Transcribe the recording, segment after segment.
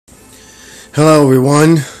Hello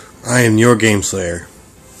everyone, I am your Game Slayer.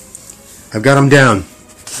 I've got him down.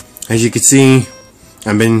 As you can see,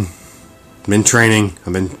 I've been training,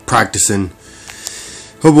 I've been practicing.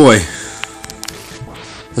 Oh boy.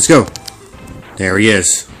 Let's go. There he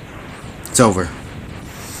is. It's over.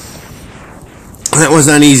 That was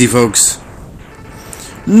not easy, folks.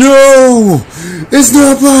 No! It's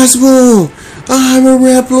not possible! I'm a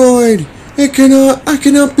Reploid! I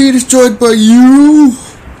cannot be destroyed by you!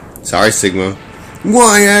 Sorry, Sigma.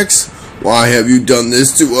 Why, X? Why have you done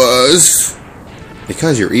this to us?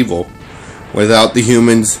 Because you're evil. Without the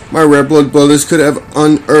humans, my Reploid brothers could have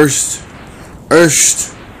unearthed. I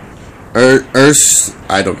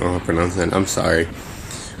don't know how to pronounce that. I'm sorry.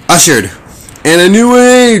 Ushered in a new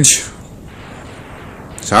age!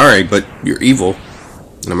 Sorry, but you're evil.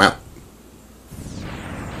 And I'm out.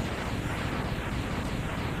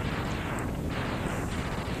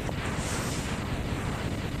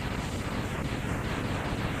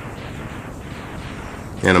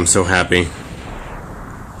 And I'm so happy.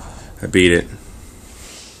 I beat it.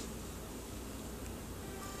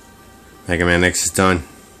 MegaMan X is done.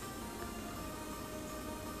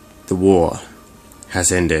 The war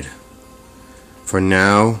has ended. For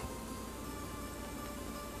now.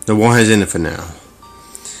 The war has ended for now.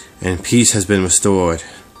 And peace has been restored.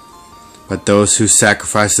 But those who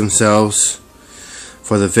sacrifice themselves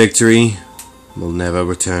for the victory will never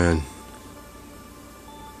return.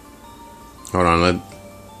 Hold on, let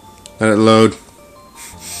it load.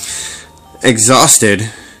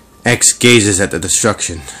 Exhausted, X gazes at the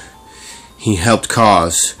destruction he helped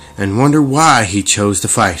cause and wonder why he chose to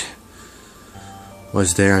fight.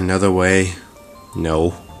 Was there another way?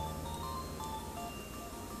 No.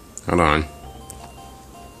 Hold on.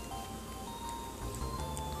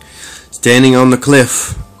 Standing on the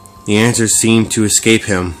cliff, the answers seem to escape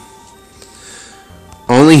him.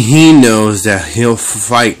 Only he knows that he'll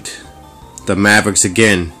fight the Mavericks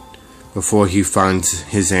again before he finds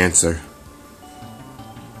his answer.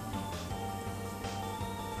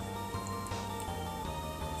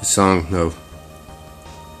 The song, no.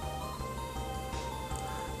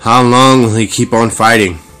 How long will he keep on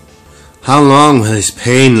fighting? How long will his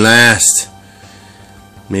pain last?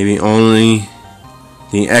 Maybe only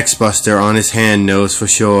the X-Buster on his hand knows for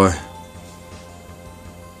sure.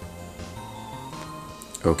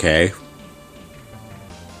 Okay.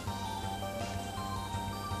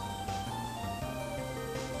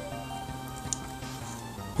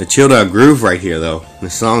 The chilled out groove right here though.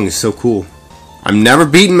 This song is so cool. I've never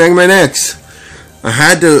beaten MegaMan X. I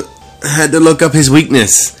had to look up his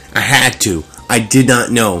weakness. I had to. I did not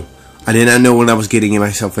know. I did not know what I was getting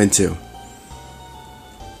myself into.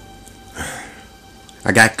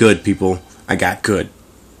 I got good, people. I got good.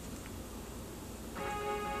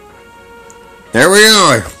 There we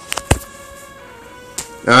are.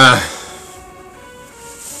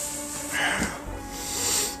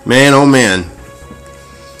 Man, oh man.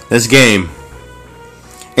 This game.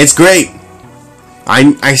 It's great.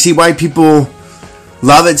 I see why people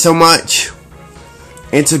love it so much.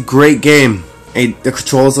 It's a great game. The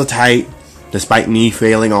controls are tight, despite me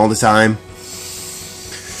failing all the time.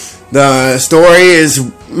 The story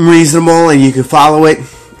is reasonable and you can follow it.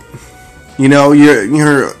 You know,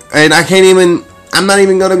 and I'm not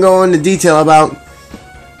even gonna go into detail about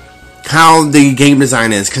how the game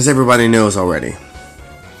design is, because everybody knows already.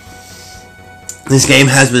 This game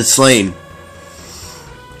has been slain.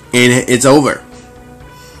 And it's over.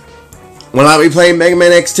 Will I be playing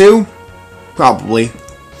MegaMan X2? Probably.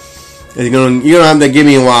 You're gonna have to give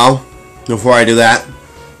me a while before I do that.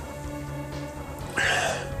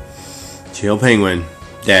 Chill Penguin,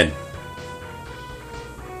 dead.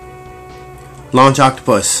 Launch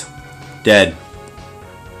Octopus, dead.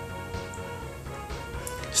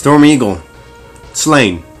 Storm Eagle,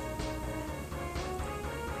 slain.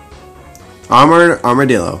 Armored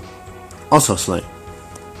Armadillo, also slain.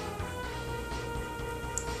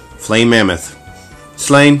 Flame Mammoth,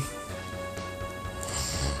 slain.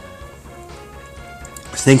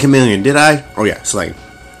 Snake Chameleon, did I? Oh yeah, slain.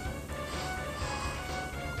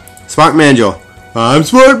 Smart Manjo, I'm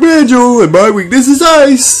Smart Manjo and my weakness is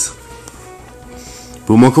ice.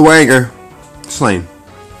 Boomerkawanger, slain.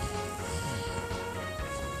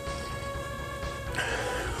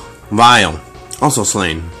 Vile, also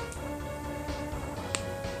slain.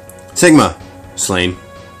 Sigma, slain.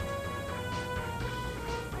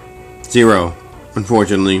 Zero,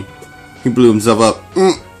 unfortunately, he blew himself up.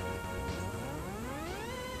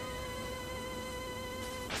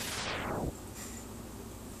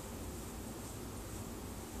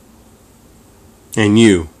 And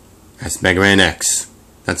you, as MegaMan X.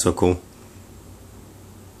 That's so cool.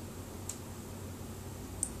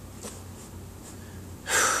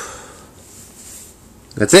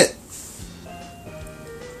 That's it.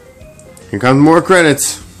 Here comes more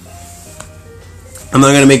credits. I'm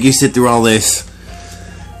not gonna make you sit through all this.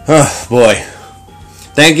 Oh boy.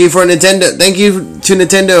 Thank you for Nintendo. Thank you to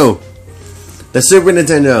Nintendo. The Super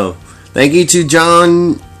Nintendo. Thank you to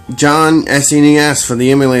John Snes for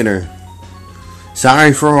the emulator.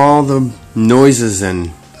 Sorry for all the noises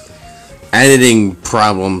and editing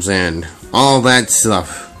problems and all that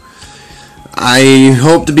stuff. I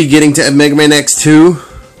hope to be getting to MegaMan X 2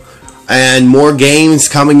 and more games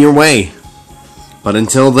coming your way. But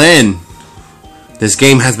until then, this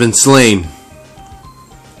game has been slain.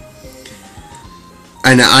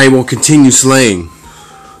 And I will continue slaying.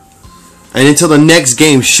 And until the next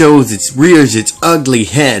game rears its ugly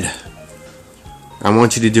head, I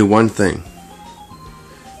want you to do one thing.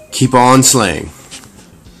 Keep on slaying.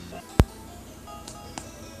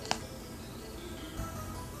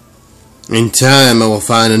 In time, I will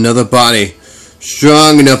find another body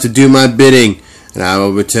strong enough to do my bidding, and I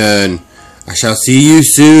will return. I shall see you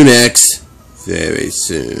soon, X. Very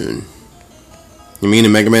soon. You mean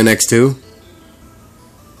in MegaMan X 2?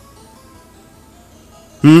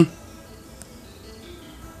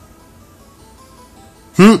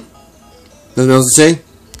 Nothing else to say?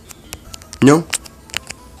 No?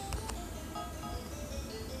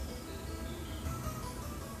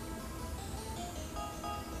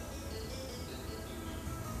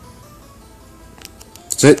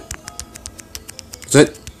 That's it? That's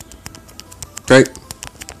it? Great.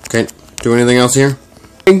 Can't do anything else here?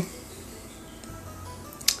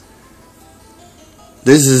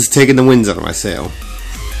 This is taking the winds out of my sail.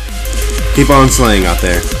 Keep on slaying out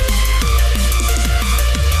there.